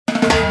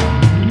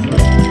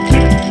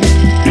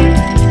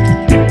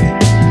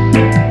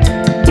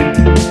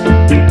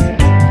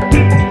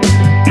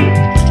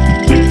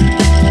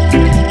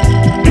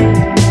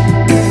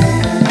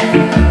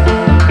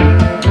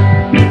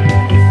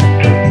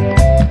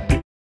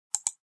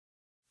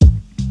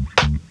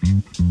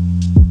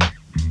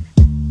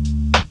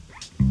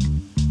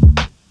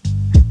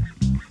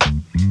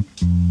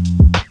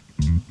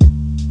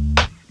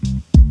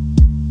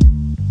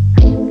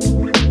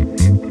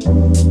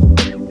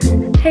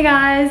Hey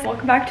guys,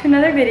 welcome back to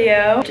another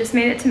video. Just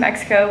made it to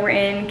Mexico. We're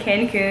in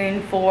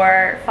Cancun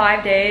for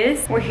 5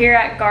 days. We're here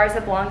at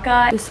Garza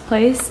Blanca. This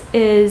place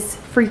is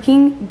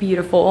freaking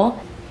beautiful.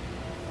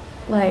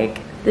 Like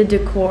the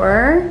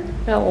decor,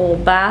 got a little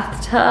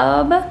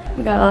bathtub.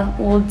 We got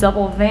a little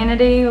double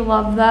vanity,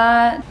 love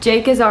that.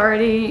 Jake is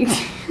already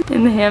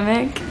in the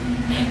hammock.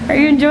 Are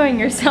you enjoying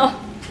yourself?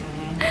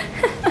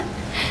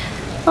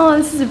 Oh,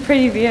 this is a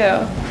pretty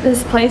view.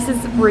 This place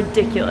is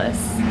ridiculous.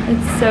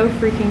 It's so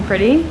freaking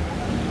pretty.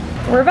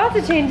 We're about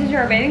to change into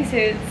our bathing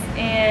suits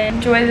and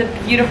enjoy the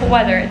beautiful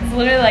weather. It's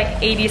literally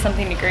like 80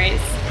 something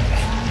degrees.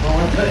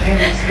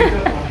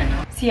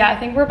 So yeah, I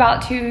think we're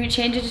about to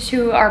change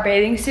into our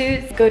bathing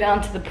suits, go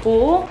down to the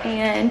pool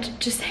and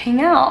just hang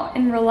out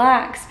and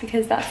relax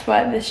because that's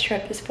what this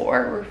trip is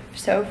for. We're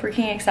so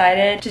freaking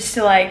excited just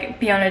to like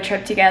be on a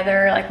trip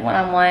together, like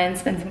one-on-one,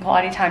 spend some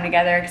quality time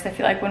together, because I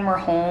feel like when we're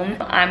home,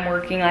 I'm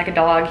working like a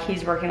dog,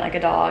 he's working like a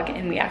dog,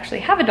 and we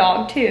actually have a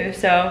dog too.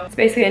 So it's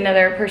basically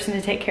another person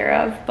to take care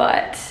of,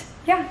 but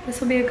yeah, this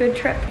will be a good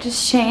trip.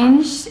 Just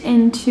changed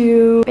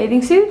into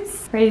bathing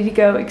suits, ready to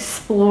go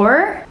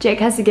explore. Jake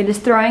has to get his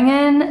throwing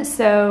in,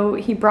 so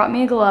he brought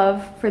me a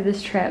glove for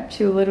this trip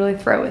to literally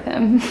throw with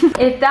him.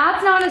 If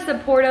that's not a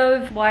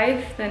supportive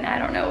wife, then I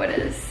don't know what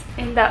is.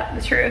 Ain't that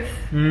the truth?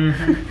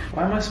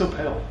 Why am I so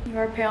pale? You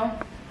are pale.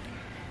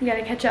 You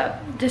gotta catch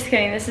up. Just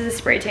kidding, this is a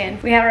spray tan.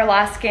 We had our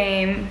last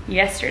game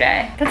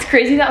yesterday. That's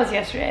crazy, that was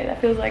yesterday. That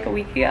feels like a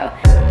week ago.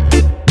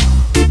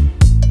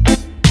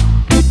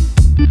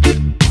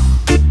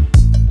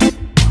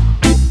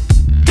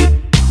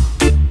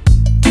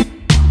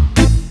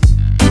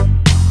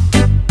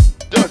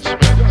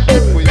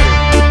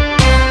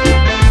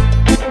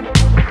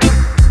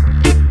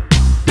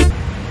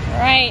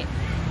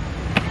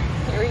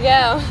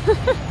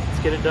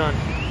 Let's get it done.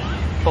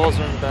 Balls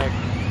are in the bag.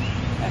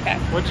 Okay.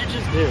 What'd you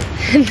just do?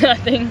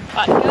 Nothing.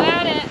 About to go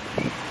at it.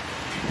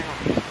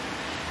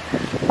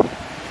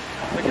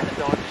 Look at the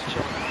dog just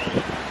chilling.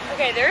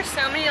 Okay, there's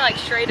so many like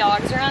stray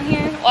dogs around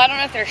here. Well, I don't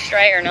know if they're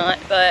stray or not,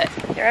 but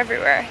they're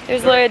everywhere.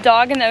 There's literally a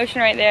dog in the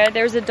ocean right there.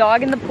 There was a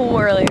dog in the pool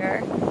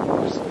earlier.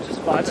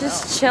 Just vibing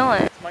Just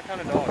chilling. It's my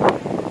kind of dog.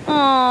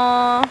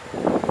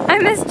 Aww. I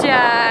miss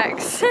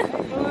Jax.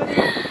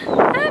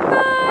 Hi,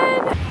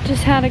 bud.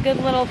 Just had a good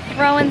little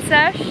throw-in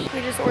sesh. We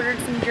just ordered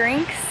some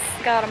drinks.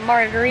 Got a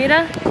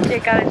margarita.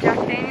 Jake got a Jack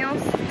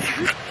Daniels.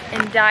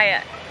 And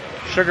diet.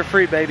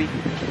 Sugar-free, baby.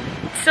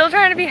 Still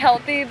trying to be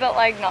healthy, but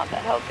like not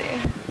that healthy.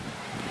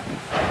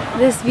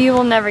 This view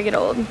will never get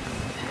old.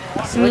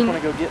 So we're gonna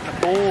go get in the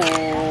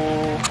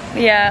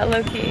pool. Yeah,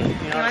 low-key. You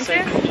know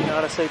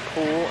how to say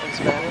pool in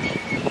Spanish?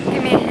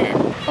 Give me a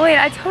hint. Oh wait,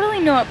 I totally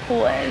know what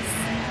pool is.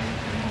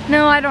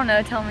 No, I don't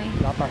know, tell me.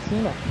 La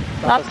Piscina.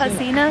 La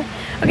Piscina?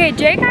 Okay,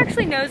 Jake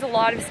actually knows a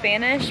lot of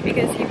Spanish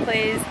because he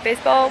plays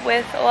baseball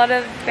with a lot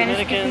of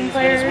Spanish-speaking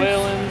players.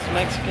 Venezuelans,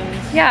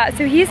 Mexicans. Yeah,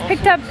 so he's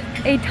picked up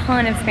a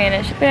ton of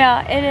Spanish. But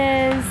yeah, it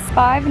is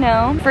 5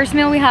 now. First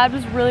meal we had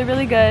was really,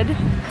 really good.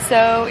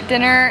 So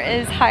dinner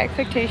is high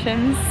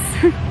expectations.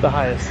 The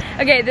highest.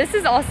 Okay, this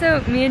is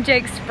also me and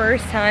Jake's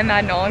first time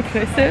at an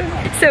all-inclusive.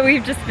 So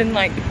we've just been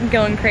like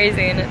going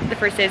crazy and the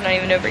first day's not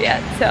even over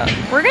yet. So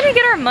we're gonna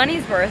get our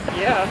money's worth.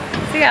 Yeah.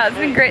 So yeah, it's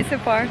been great so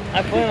far.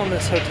 I plan on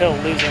this hotel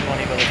losing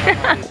money by the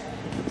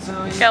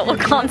time. Got a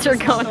little concert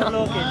going on.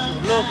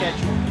 Look at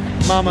you.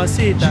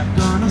 Mamacita.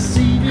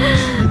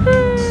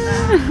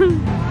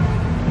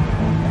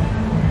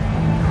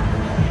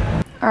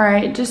 All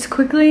right, just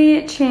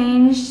quickly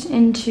changed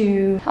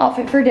into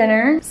outfit for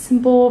dinner.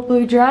 Simple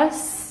blue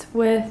dress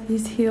with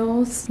these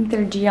heels. I think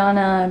they're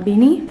Gianna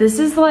beanie. This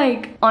is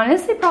like,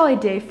 honestly, probably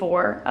day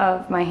 4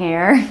 of my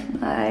hair.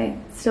 I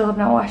still have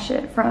not washed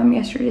it from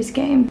yesterday's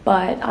game,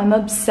 but I'm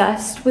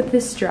obsessed with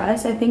this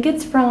dress. I think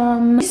it's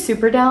from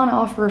Super Down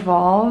off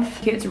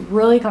Revolve. It's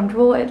really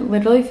comfortable. It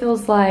literally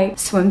feels like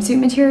swimsuit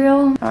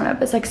material. I don't know,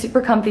 but it's like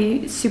super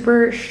comfy,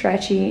 super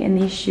stretchy, and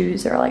these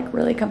shoes are like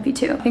really comfy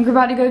too. I think we're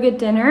about to go get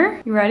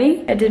dinner. You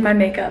ready? I did my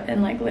makeup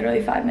in like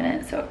literally 5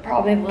 minutes, so it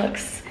probably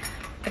looks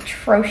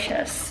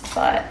atrocious,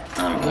 but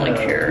I don't really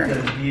care.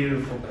 That's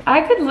beautiful.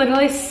 I could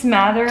literally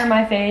smother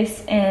my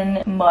face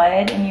in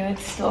mud and you would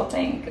still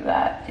think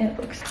that it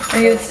looks, or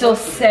you would still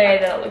say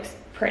that it looks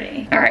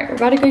pretty. All right, we're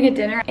about to go get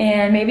dinner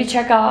and maybe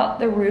check out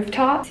the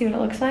rooftop, see what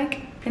it looks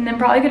like, and then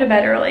probably go to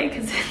bed early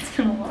because it's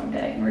been a long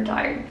day and we're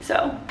tired.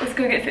 So let's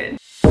go get food.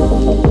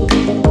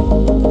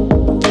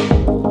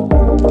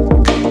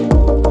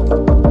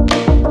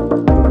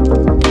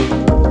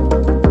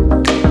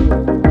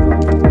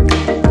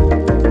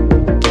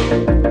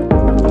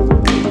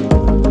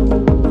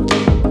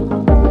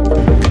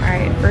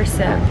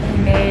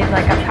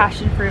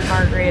 Passion fruit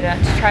margarita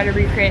to try to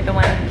recreate the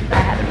one I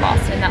had in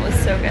Boston. That was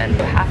so good.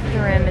 Half of the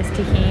rim is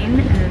tahini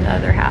and then the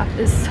other half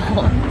is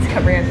salt. It's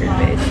covering up your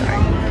face,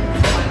 sorry.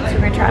 So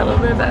we're gonna try a little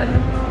bit of both.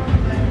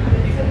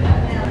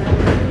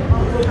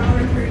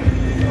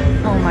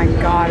 Oh my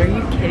god, are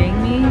you kidding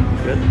me?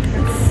 Good.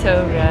 It's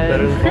so good.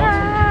 Better than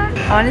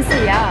Boston?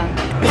 Honestly, yeah.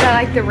 But I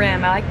like the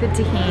rim. I like the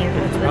tahini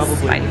with the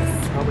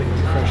spice. Probably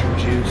refreshing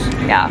juice.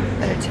 Yeah,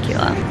 better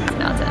tequila.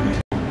 Now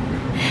 10.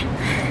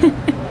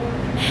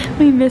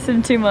 We miss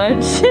him too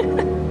much.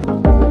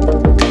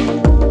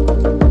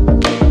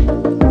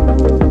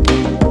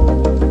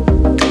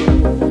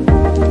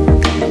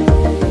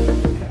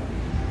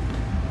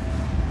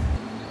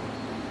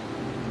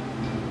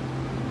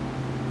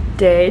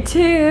 Day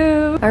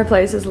 2. Our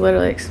place is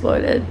literally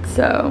exploded,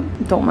 so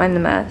don't mind the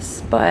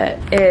mess, but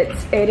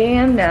it's 8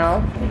 a.m.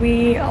 now.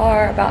 We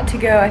are about to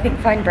go, I think,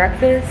 find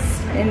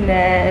breakfast and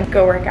then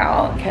go work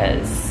out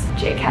because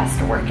Jake has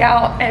to work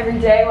out every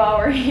day while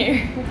we're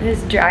here. It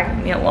is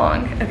dragging me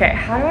along. Okay,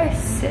 how do I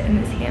sit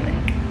in this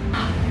hammock?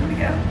 Here we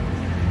go.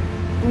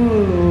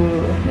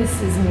 Ooh,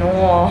 this is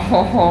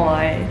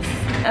nice.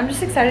 I'm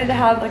just excited to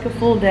have like a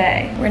full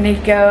day. We're gonna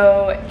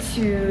go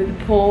to the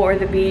pool or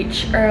the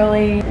beach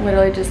early,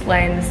 literally just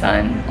lay in the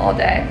sun all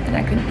day, and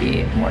I couldn't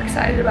be more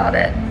excited about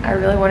it. I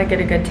really wanna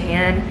get a good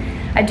tan.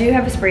 I do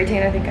have a spray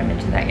tan, I think I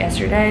mentioned that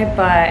yesterday,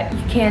 but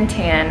you can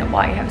tan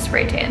while you have a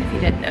spray tan if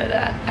you didn't know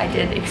that. I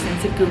did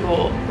extensive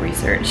Google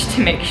research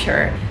to make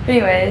sure. But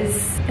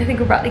anyways, I think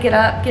we're about to get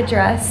up, get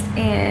dressed,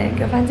 and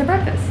go find some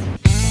breakfast.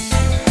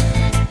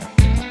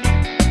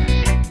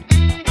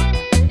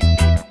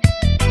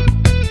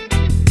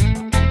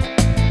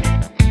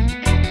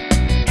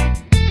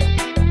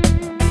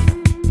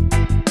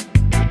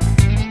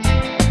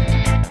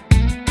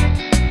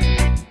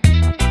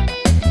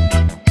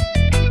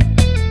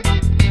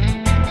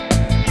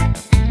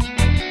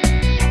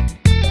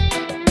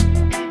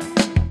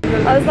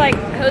 I was like,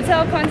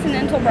 Hotel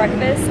Continental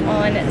breakfast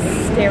on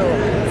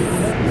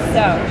steroids.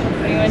 So,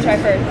 what do you want to try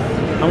first? I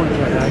want to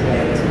try that.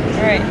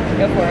 All right,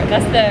 go for it.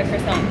 That's the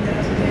croissant.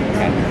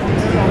 Okay.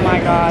 Oh my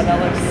God, that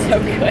looks so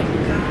good.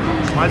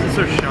 Why is it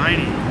so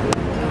shiny?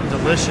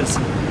 Delicious,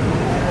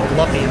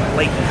 fluffy, and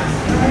flaky.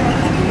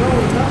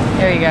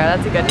 There you go,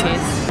 that's a good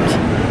piece.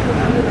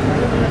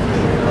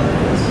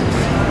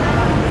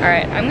 All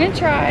right, I'm gonna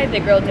try the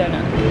grilled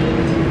donut.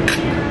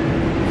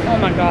 Oh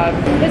my God.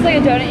 It's like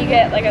a donut you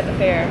get like at the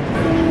fair.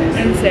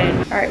 Insane.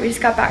 All right, we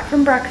just got back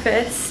from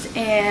breakfast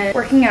and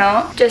working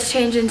out. Just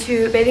changed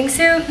into a bathing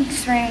suit.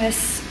 Just wearing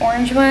this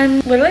orange one.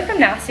 Literally from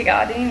Nasty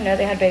God. I didn't even know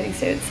they had bathing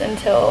suits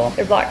until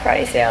their Black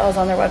Friday sale was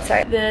on their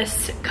website.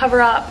 This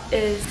cover up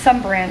is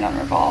some brand on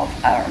Revolve.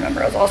 I don't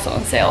remember, it was also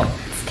on sale.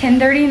 It's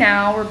 10:30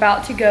 now. We're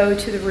about to go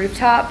to the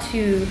rooftop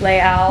to lay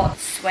out,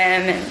 swim,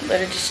 and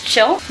literally just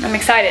chill. I'm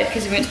excited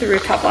because we went to the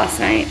rooftop last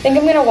night. I think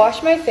I'm gonna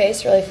wash my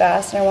face really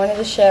fast, and I wanted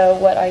to show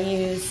what I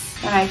use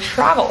when I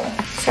travel.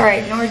 Sorry,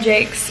 ignore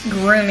Jake's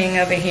grooming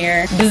over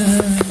here. All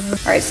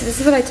right, so this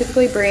is what I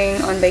typically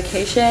bring on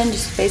vacation.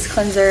 Just face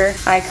cleanser,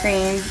 eye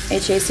cream,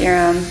 HA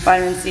serum,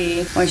 vitamin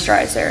C,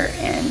 moisturizer,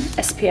 and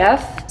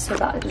SPF. So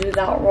about to do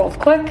that real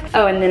quick.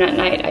 Oh, and then at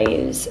night I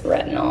use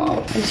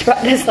retinol. I just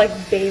brought this like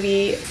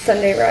baby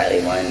Sunday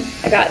Riley one.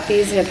 I got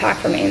these in a pack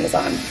from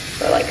Amazon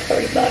for like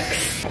 30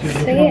 bucks. Dude, so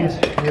look at all this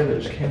hair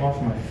that just came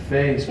off my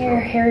face, bro. You're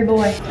a hairy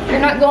boy. You're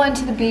not going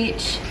to the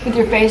beach with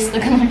your face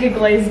looking like a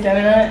glazed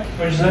donut.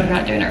 What'd you say? You're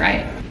not doing it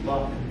right.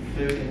 All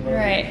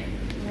right,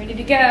 ready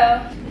to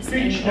go.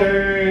 Beach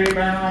day.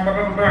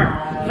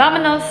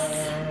 Vámonos.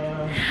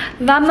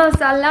 Vamos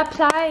a la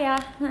playa.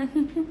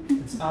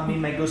 It's a mí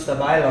me gusta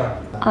bailar.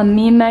 A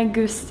mí me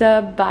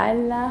gusta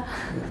bailar.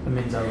 That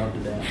means I love to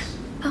dance.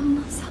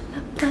 Vamos a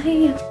la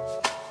playa.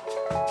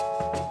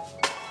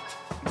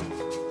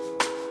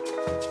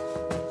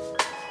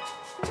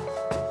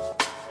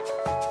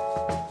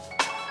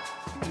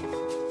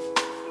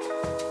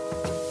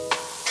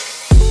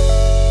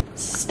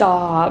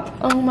 Stop.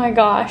 Oh my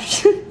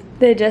gosh.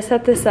 They just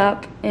set this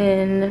up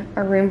in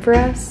our room for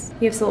us.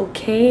 You have this little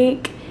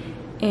cake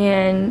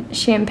and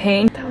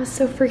champagne. That was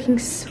so freaking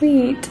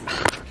sweet.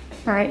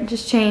 All right,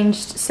 just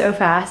changed so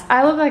fast.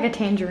 I look like a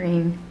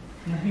tangerine.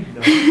 No, you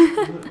don't. You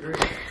look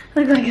great.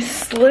 Look like a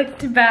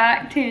slicked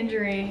back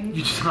tangerine.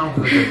 You sound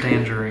like a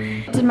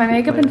tangerine. Did my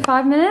makeup in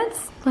 5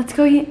 minutes. Let's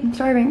go eat. I'm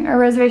starving. Our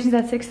reservation's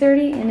at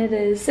 6:30 and it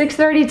is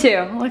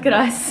 6:32. Look at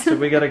us. So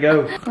we gotta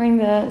go. Wearing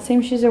the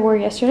same shoes I wore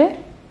yesterday.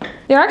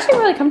 They're actually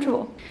really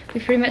comfortable. We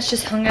pretty much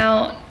just hung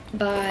out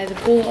by the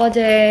pool all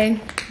day.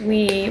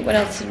 What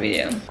else did we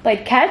do?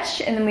 Played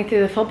catch, and then we threw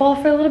the football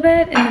for a little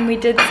bit, and then we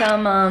did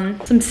some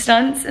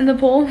stunts in the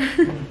pool.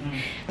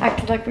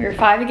 Acted like we were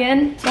 5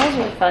 again. So that was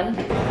really fun.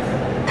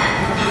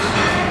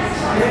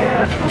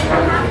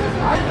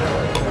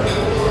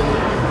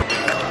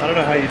 I don't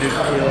know how you do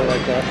tequila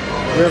like that.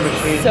 You're a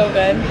machine. So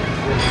good.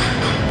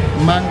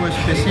 Mango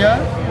especial,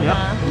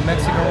 Yeah.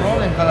 Mexican roll,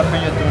 and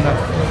jalapeno tuna.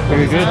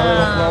 Very good. A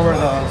little flour,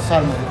 the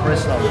salmon, fresh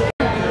salmon.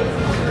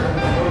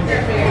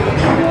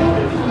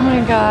 Oh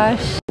my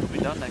gosh. We'll be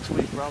done next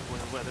week, probably,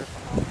 the weather.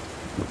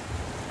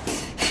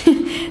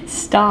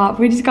 Stop.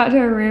 We just got to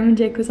our room and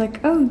Jake was like,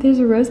 oh, there's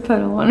a rose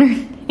petal on her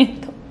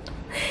handle.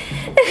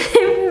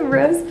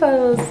 Rose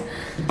petals.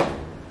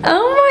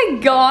 Oh my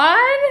God.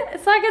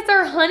 It's like it's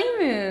our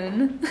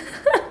honeymoon.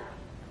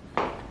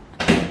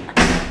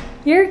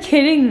 You're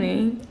kidding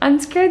me. I'm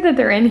scared that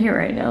they're in here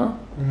right now.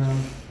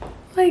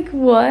 Like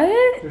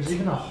what? There's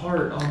even a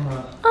heart on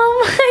the...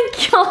 Oh my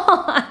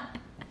God.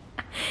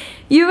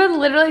 You would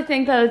literally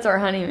think that it's our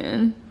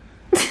honeymoon.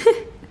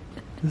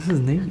 This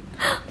is neat.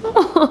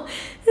 Oh,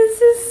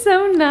 this is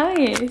so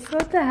nice.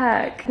 What the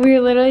heck? We were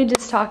literally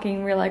just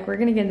talking. We were like, we're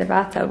gonna get in the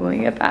bathtub when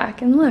we get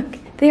back. And look,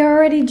 they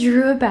already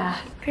drew a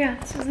bath. But yeah,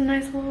 this was a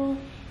nice little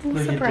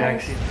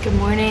surprise. Good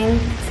morning.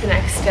 It's the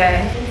next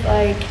day. It's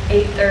like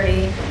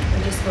 8:30.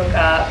 I just woke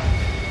up,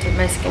 did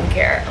my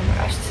skincare. Oh my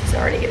gosh, this is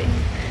already getting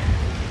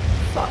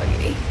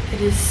foggy. It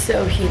is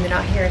so humid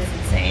out here, it's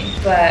insane.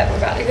 But we're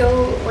about to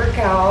go work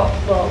out.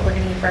 Well, we're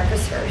gonna eat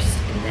breakfast first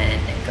and then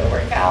go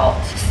work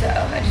out. So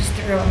I just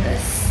threw on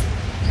this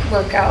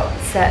workout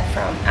set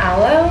from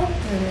Aloe.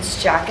 And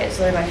this jacket is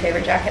literally my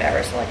favorite jacket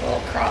ever. So like a little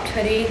cropped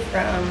hoodie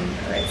from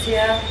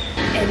Aritzia.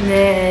 And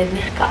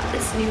then got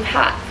this new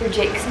hat for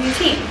Jake's new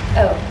team.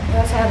 Oh, we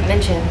also haven't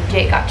mentioned,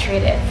 Jake got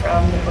traded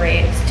from the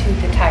Braves to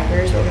the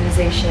Tigers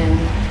organization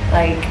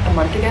like a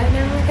month ago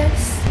now, I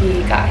guess.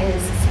 He got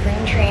his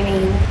spring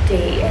training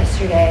date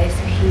yesterday,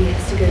 so he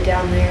has to go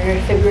down there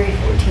February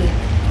 14th,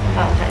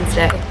 Valentine's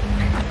Day.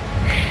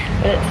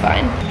 But it's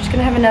fine. I'm just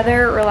gonna have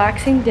another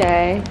relaxing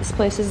day. This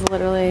place is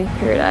literally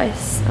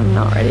paradise. I'm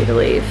not ready to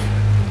leave.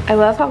 I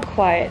love how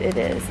quiet it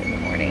is in the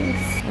mornings.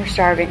 We're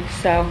starving,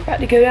 so about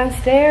to go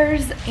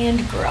downstairs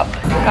and grub.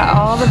 Got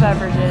all the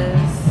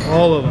beverages.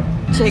 All of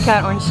them. Jake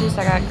got orange juice,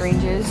 I got green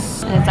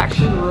juice, and it's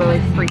actually really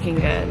freaking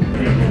good.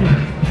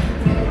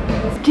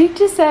 Jake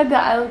just said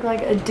that I look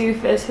like a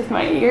doofus with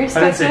my ears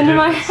stuck into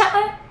my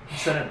hat.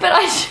 But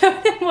I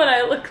showed him what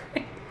I look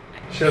like.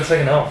 She looks like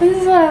an elf. This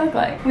is what I look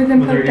like with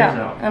them poked out.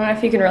 out. I don't know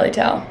if you can really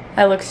tell.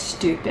 I look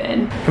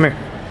stupid. Come here.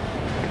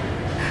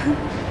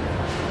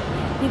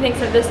 He thinks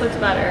that this looks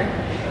better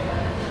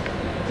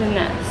than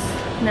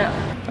this. No.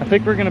 I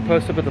think we're gonna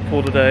post up at the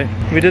pool today.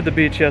 We did the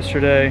beach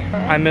yesterday.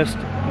 I missed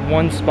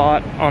one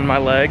spot on my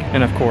leg,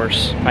 and of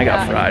course, I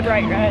got fried.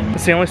 Right, right.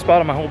 It's the only spot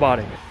on my whole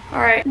body. All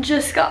right,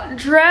 just got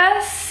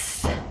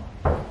dressed.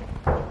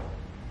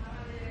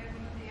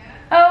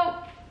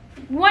 Oh,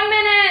 1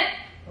 minute.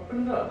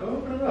 Open it up, go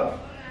open it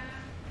up.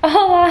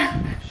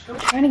 Oh,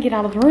 trying to get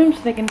out of the room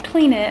so they can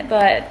clean it,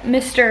 but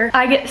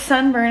I get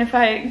sunburn if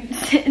I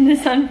sit in the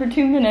sun for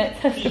 2 minutes.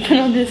 Have to put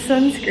on this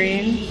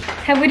sunscreen.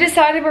 Have we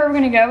decided where we're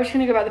gonna go? We're just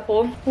gonna go by the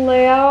pool.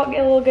 Lay out,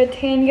 get a little good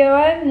tan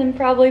going, and then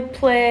probably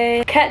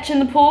play catch in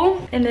the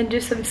pool, and then do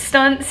some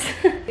stunts.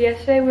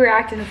 Yesterday we were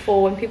acting a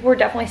fool, and people were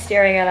definitely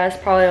staring at us,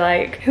 probably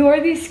like, who are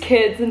these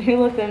kids and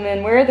who let them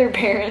in? Where are their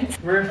parents?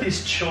 Where are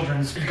these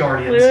children's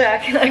guardians? Literally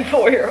acting like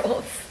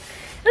 4-year-olds.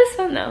 It was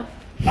fun though.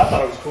 I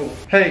thought it was cool.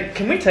 Hey,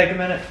 can we take a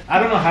minute? I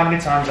don't know how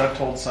many times I've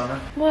told Summer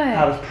What?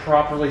 how to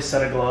properly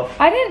set a glove.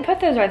 I didn't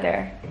put those right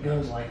there. It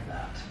goes like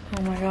that.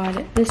 Oh my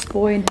god, this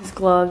boy and his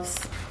gloves.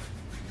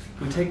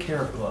 We take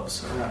care of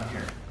gloves around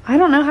here. I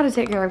don't know how to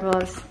take care of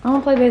gloves. I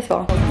want to play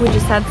baseball. We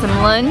just had some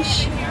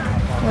lunch.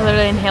 I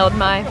literally inhaled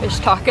my fish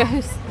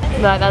tacos.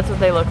 That's what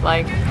they look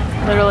like.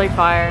 Literally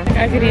fire.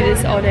 I could eat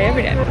this all day,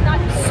 every day.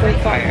 So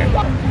fire.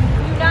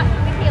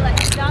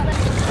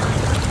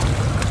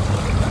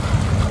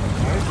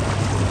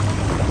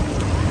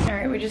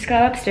 Alright, we just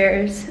got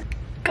upstairs.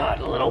 Got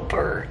a little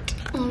burnt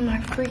on my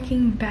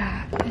freaking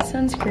back. My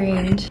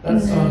sunscreened.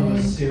 That sun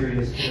was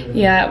serious, dude.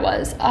 Yeah, it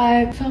was.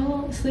 I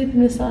fell asleep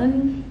in the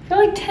sun for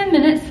like 10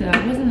 minutes though.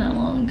 It wasn't that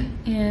long.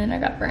 And I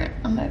got burnt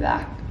on my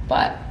back.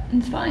 But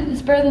it's fine.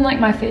 It's better than like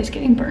my face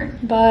getting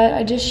burnt. But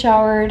I just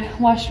showered,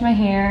 washed my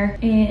hair,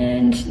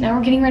 and now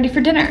we're getting ready for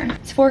dinner.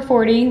 It's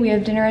 4:40. We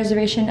have dinner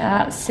reservation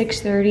at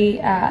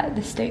 6:30 at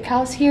the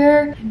steakhouse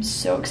here. I'm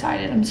so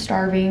excited. I'm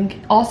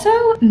starving. Also,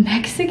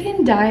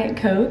 Mexican Diet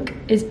Coke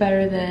is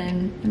better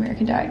than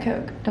American Diet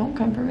Coke. Don't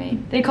come for me.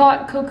 They call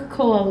it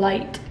Coca-Cola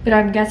Light, but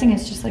I'm guessing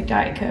it's just like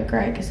Diet Coke,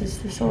 right? Because it's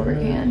the silver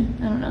can.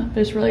 I don't know, but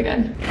it's really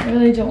good. I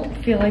really don't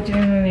feel like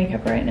doing my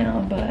makeup right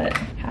now, but it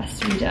has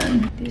to be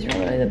done. These are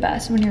really the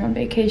best when you're on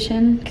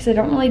vacation, because I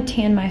don't really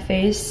tan my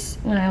face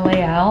when I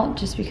lay out,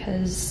 just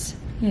because,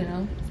 you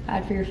know, it's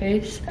bad for your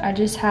face. I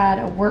just had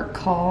a work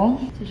call,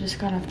 so just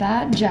got off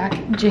that.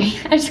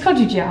 Jake, I just called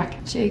you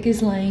Jack. Jake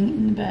is laying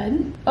in the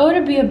bed. Oh,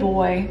 to be a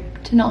boy,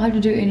 to not have to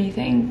do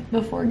anything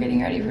before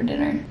getting ready for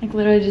dinner. Like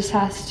literally just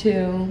has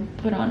to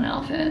put on an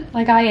outfit.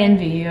 Like I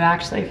envy you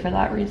actually for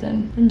that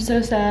reason. I'm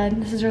so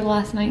sad. This is our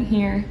last night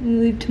here. We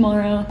leave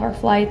tomorrow. Our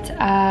flight's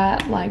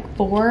at like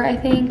 4, I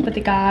think, but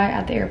the guy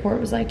at the airport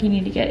was like, you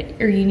need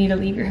to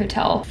leave your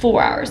hotel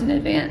 4 hours in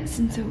advance.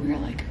 And so we were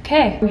like,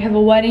 okay. We have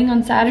a wedding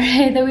on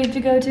Saturday that we have to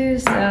go to,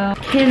 so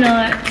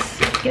cannot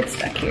get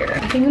stuck here.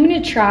 I think I'm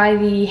gonna try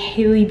the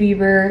Hailey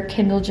Bieber,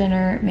 Kendall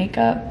Jenner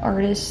makeup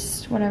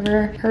artist,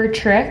 whatever, her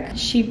trick.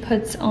 She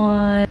puts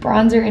on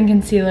bronzer and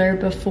concealer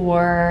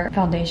before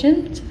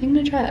foundation. So I think I'm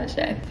gonna try that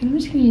today. I think I'm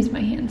just gonna use my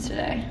hands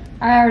today.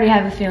 I already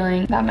have a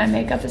feeling that my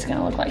makeup is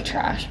gonna look like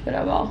trash, but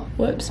oh well.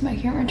 Whoops, my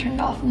camera turned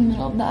off in the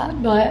middle of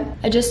that. But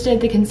I just did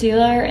the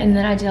concealer and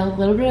then I did a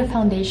little bit of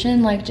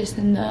foundation, like just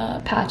in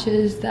the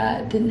patches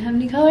that didn't have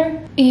any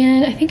color.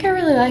 And I think I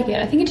really like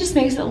it. I think it just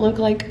makes it look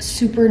like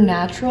super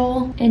natural.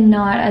 natural and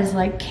not as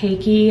like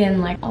cakey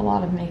and like a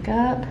lot of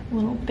makeup. A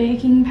little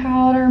baking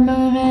powder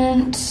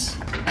moment.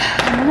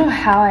 I don't know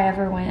how I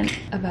ever went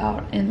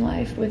about in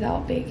life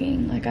without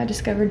baking. Like I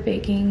discovered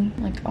baking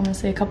like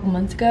honestly a couple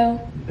months ago.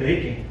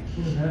 Baking?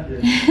 What does that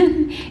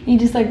do? You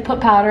just like put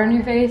powder on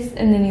your face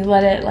and then you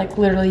let it like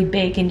literally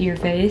bake into your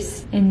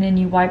face and then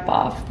you wipe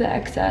off the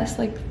excess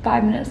like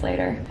 5 minutes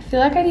later. I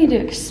feel like I need to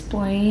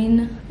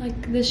explain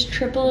like this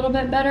trip a little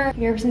bit better. Like,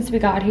 ever since we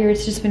got here,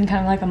 it's just been kind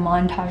of like a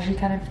montage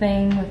kind of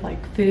thing with like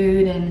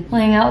food and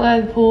playing out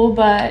by the pool.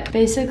 But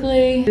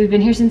basically, we've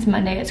been here since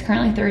Monday. It's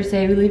currently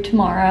Thursday. We leave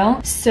tomorrow.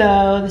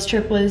 So this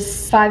trip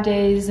was 5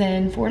 days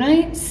and 4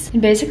 nights.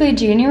 And basically,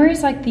 January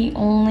is like the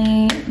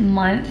only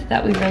month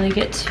that we really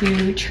get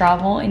to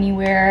travel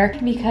anywhere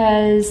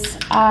because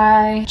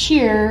I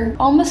cheer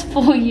almost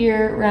full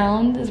year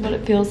round is what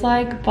it feels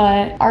like.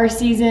 But our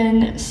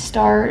season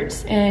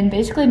starts in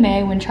basically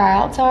May when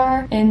tryouts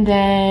are. And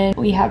then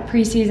we have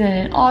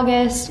preseason in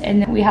August,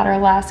 and then we had our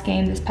last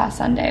game this past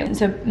Sunday. And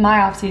so my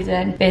off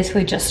season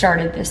basically just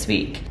started this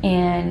week.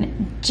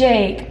 And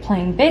Jake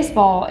playing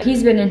baseball,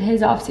 he's been in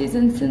his off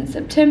season since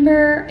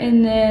September,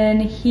 and then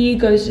he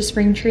goes to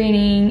spring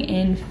training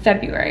in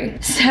February.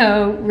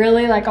 So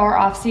really like our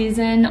off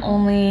season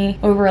only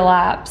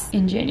overlaps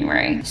in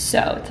January.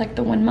 So it's like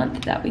the 1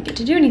 month that we get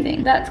to do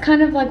anything. That's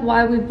kind of like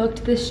why we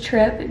booked this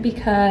trip,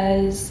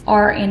 because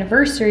our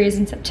anniversary is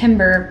in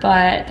September,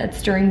 but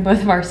that's during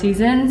both of our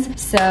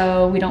seasons,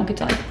 so we don't get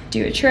to like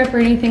do a trip or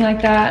anything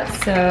like that.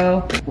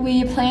 So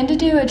we plan to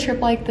do a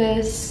trip like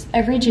this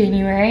every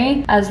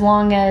January as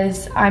long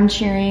as I'm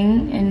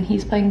cheering and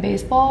he's playing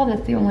baseball.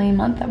 That's the only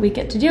month that we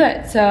get to do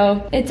it.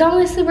 So it's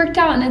honestly worked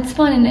out and it's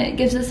fun and it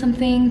gives us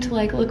something to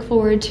like look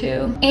forward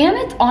to. And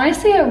it's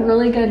honestly a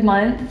really good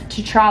month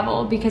to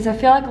travel because I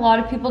feel like a lot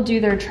of people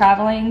do their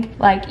traveling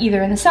like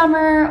either in the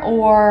summer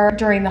or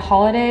during the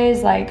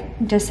holidays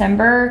like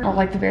December or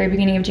like the very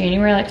beginning of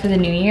January, like for the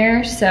new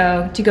year.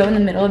 So to go in the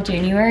middle of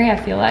January, I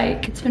feel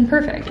like it's been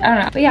perfect. I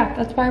don't know, but yeah,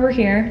 that's why we're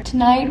here.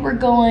 Tonight we're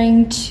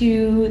going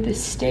to the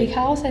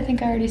steakhouse. I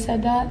think I already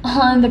said that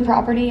on the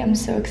property. I'm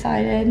so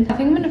excited. I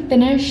think I'm gonna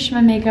finish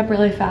my makeup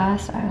really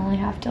fast. I only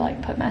have to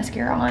like put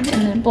mascara on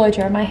and then blow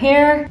dry my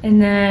hair,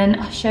 and then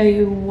I'll show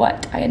you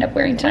what I end up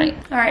wearing tonight.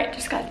 All right,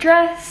 just got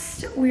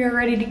dressed. We are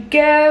ready to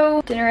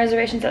go. Dinner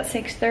reservations at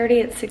 6:30.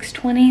 It's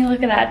 6:20.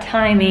 Look at that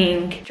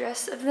timing.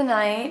 Dress of the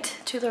night,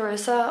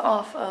 Tularosa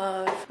off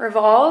of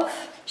Revolve.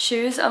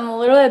 Shoes, I'm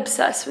literally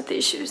obsessed with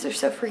these shoes. They're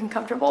so freaking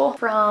comfortable.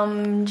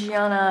 From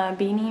Gianna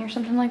Beanie or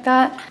something like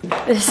that.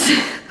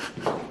 This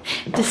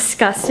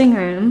disgusting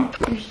room.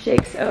 There's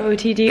Jake's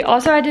OOTD.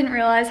 Also, I didn't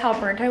realize how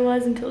burnt I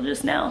was until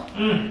just now.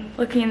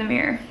 Looking in the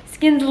mirror.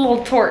 Skin's a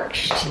little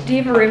torched. Do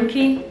you have a room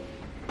key?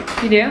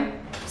 You do?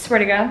 Swear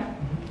to God?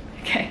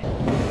 Okay.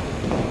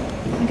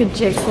 Look at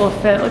Jake's little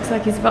fit. Looks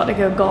like he's about to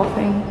go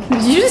golfing.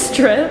 Did you just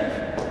trip?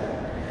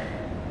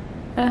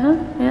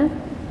 Yeah.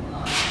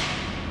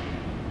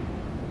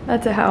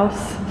 That's a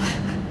house.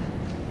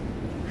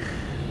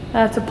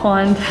 That's a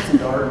pond. It's a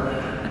dart.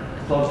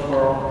 Close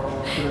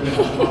squirrel.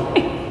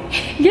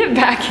 Get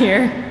back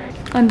here.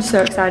 I'm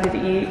so excited to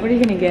eat. What are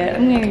you gonna get?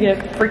 I'm gonna get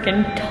a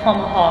freaking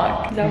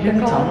tomahawk. Is that what they're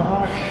called?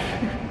 Tomahawk?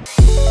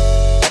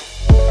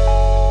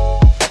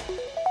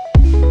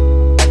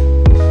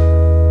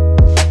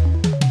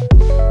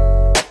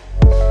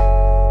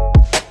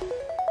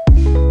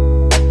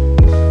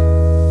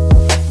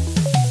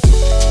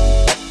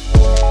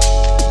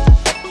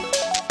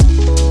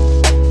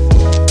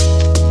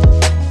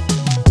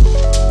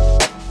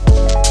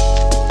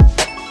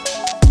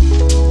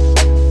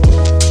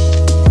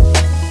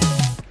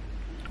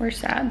 We're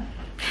sad.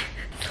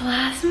 It's the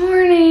last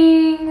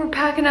morning. We're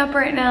packing up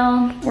right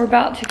now. We're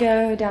about to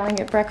go down and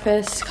get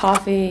breakfast,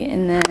 coffee,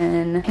 and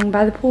then hang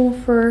by the pool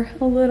for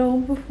a little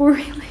before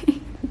we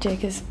leave.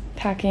 Jake is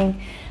packing.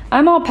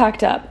 I'm all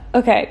packed up.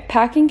 Okay,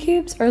 packing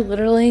cubes are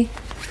literally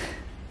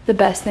the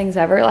best things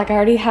ever. Like I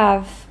already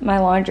have my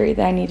laundry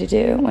that I need to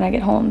do when I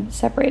get home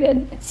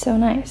separated. It's so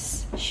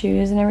nice.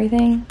 Shoes and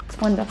everything. It's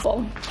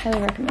wonderful.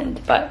 Highly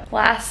recommend. But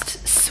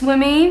last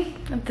swimming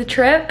of the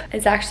trip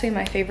is actually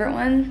my favorite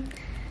one.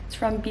 It's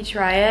from Beach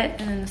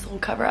Riot, and then this little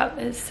cover up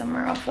is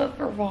somewhere off of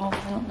Revolve.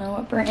 I don't know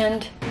what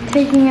brand.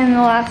 Taking in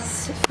the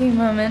last few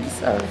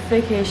moments of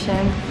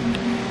vacation.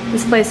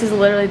 This place has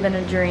literally been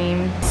a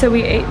dream. So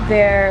we ate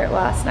there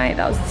last night.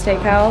 That was the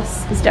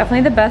steakhouse. It's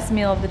definitely the best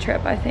meal of the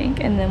trip, I think.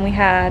 And then we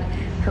had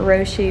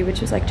Hiroshi,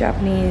 which was like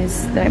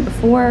Japanese the night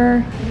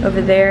before.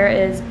 Over there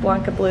is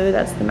Blanca Blue,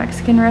 that's the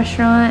Mexican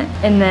restaurant.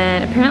 And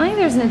then apparently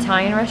there's an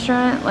Italian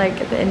restaurant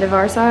like at the end of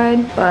our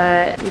side,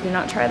 but we did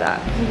not try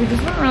that. We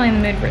just weren't really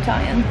in the mood for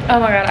Italian. Oh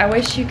my God, I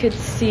wish you could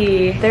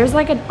see. There's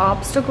like an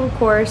obstacle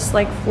course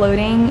like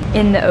floating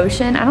in the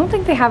ocean. I don't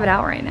think they have it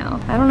out right now.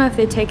 I don't know if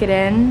they take it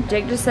in.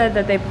 Jake just said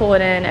that they pull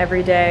it in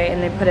every day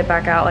and they put it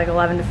back out like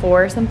 11 to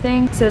 4 or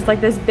something. So it's like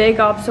this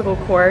big obstacle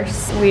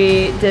course.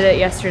 We did it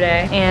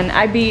yesterday and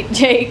I beat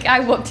Jake. I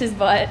whooped his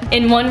butt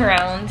in one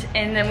round,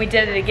 and then we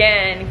did it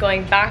again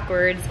going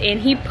backwards, and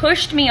he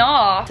pushed me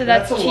off, so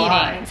that's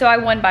cheating. So I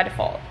won by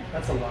default.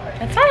 That's a lie.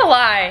 That's not a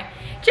lie.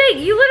 Jake,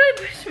 you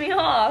literally pushed me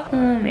off.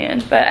 Oh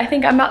man, but I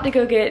think I'm about to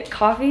go get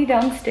coffee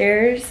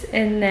downstairs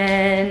and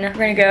then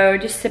we're gonna go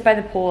just sit by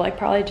the pool, like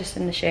probably just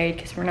in the shade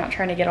because we're not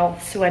trying to get all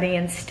sweaty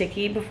and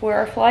sticky before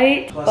our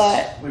flight. Plus,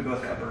 but we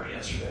both got burnt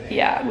yesterday.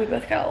 yeah, we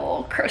both got a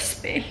little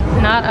crispy.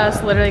 Not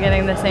us literally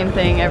getting the same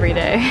thing every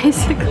day,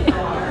 basically.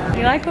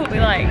 We like what we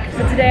like.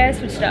 But today I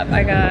switched up.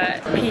 I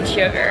got peach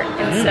yogurt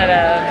instead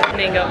of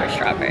mango or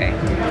strawberry.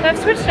 So I've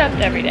switched up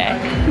every day.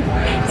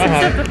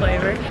 Switched up the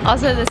flavor.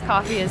 Also, this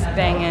coffee is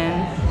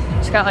banging.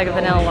 Just got like a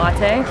vanilla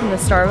latte from the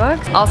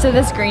Starbucks. Also,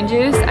 this green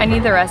juice, I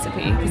need the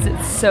recipe because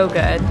it's so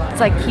good. It's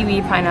like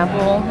kiwi,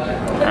 pineapple,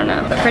 I don't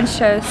know. But French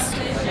toast,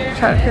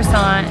 chocolate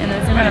croissant, and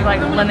then some kind of like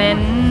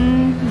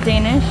lemon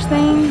Danish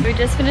thing. We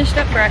just finished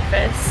up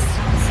breakfast.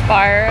 It's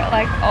fire,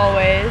 like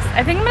always.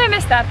 I think I'm gonna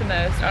miss that the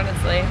most,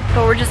 honestly.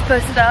 But we're just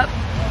posted up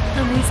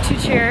on these 2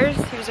 chairs.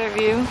 Here's our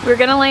view. We're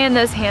gonna lay in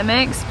those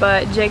hammocks,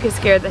 but Jake is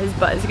scared that his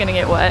butt is gonna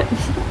get wet.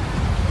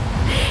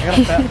 I got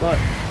a fat butt.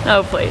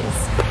 Oh, please.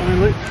 I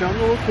mean, look, found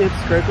the little kids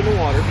scraping the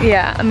water.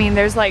 Yeah, I mean,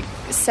 there's like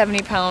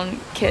 70-pound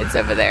kids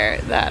over there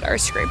that are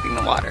scraping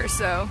the water,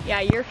 so yeah,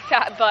 your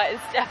fat butt is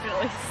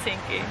definitely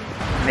sinking.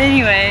 But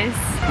anyways,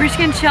 we're just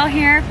gonna chill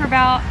here for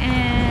about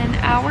an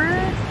hour,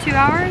 2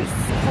 hours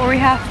before we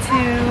have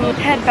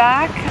to head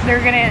back.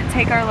 They're gonna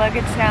take our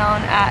luggage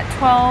down at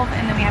 12,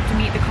 and then we have to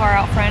meet the car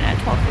out front at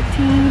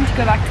 12:15 to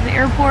go back to the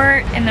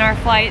airport, and then our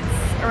flight's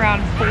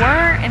around 4,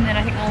 and then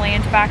I think we'll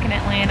land back in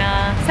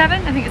Atlanta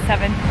 7. I think it's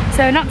 7.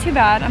 So not too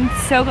bad. I'm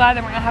so glad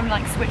that we're not having to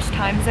like switch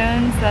time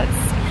zones. That's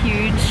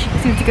huge.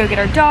 So we have to go get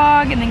our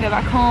dog and then go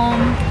back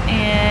home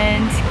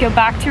and go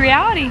back to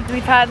reality.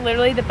 We've had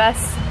literally the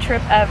best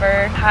trip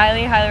ever.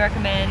 Highly, highly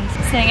recommend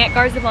staying at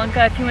Garza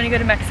Blanca if you want to go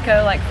to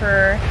Mexico like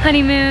for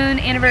honeymoon,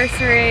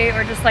 anniversary,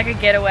 or just like a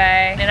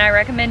getaway. And I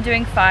recommend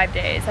doing 5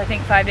 days. I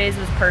think 5 days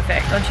was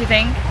perfect, don't you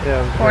think?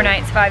 Yeah. 4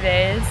 nights, 5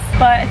 days.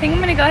 But I think I'm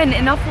gonna go ahead and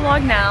end off the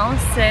vlog now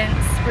since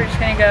we're just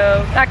gonna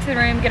go back to the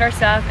room, get our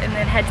stuff, and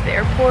then head to the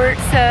airport.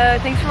 So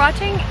thanks for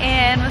watching,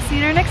 and we'll see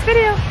you in our next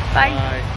video. Bye. Bye.